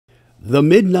The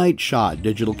Midnight Shot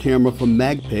digital camera from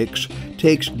Magpix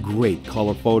takes great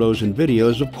color photos and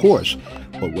videos, of course,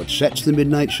 but what sets the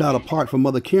Midnight Shot apart from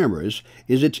other cameras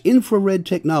is its infrared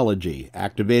technology,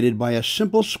 activated by a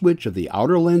simple switch of the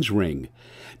outer lens ring.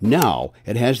 Now,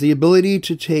 it has the ability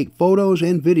to take photos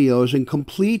and videos in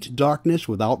complete darkness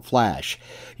without flash.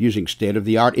 Using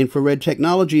state-of-the-art infrared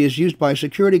technology is used by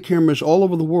security cameras all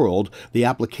over the world. The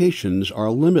applications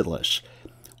are limitless.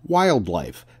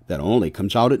 Wildlife that only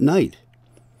comes out at night.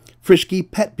 Frisky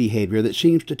pet behavior that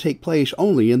seems to take place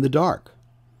only in the dark.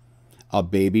 A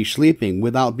baby sleeping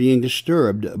without being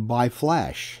disturbed by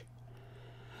flash.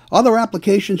 Other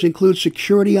applications include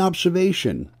security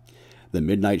observation. The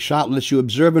Midnight Shot lets you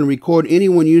observe and record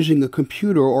anyone using a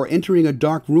computer or entering a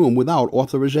dark room without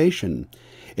authorization.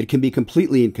 It can be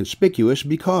completely inconspicuous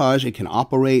because it can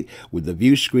operate with the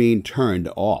view screen turned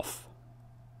off.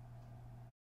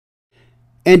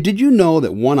 And did you know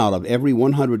that 1 out of every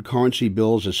 100 currency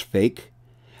bills is fake?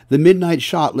 The Midnight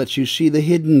Shot lets you see the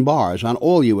hidden bars on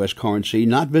all U.S. currency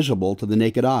not visible to the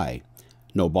naked eye.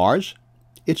 No bars?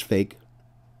 It's fake.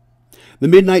 The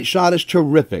Midnight Shot is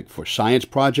terrific for science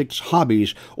projects,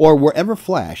 hobbies, or wherever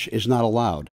flash is not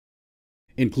allowed.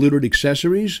 Included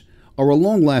accessories are a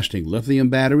long-lasting lithium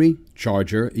battery,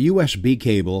 charger, USB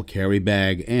cable, carry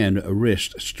bag, and a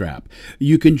wrist strap.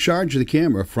 You can charge the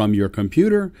camera from your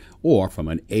computer or from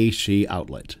an AC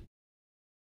outlet.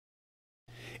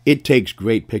 It takes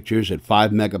great pictures at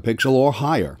 5 megapixel or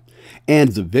higher, and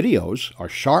the videos are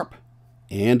sharp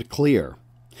and clear.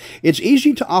 It's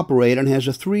easy to operate and has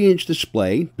a 3-inch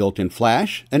display, built-in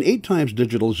flash, an 8x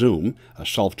digital zoom, a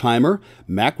self-timer,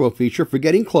 macro feature for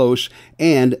getting close,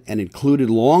 and an included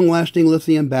long-lasting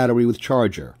lithium battery with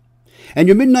charger. And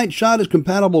your Midnight Shot is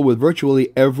compatible with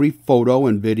virtually every photo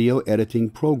and video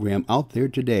editing program out there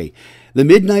today. The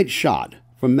Midnight Shot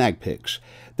from Magpix.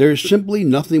 There's simply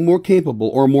nothing more capable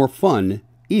or more fun,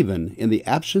 even in the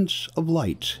absence of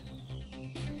light.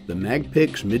 The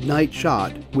Magpix Midnight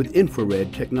Shot with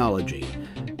infrared technology.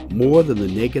 More than the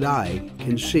naked eye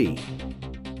can see.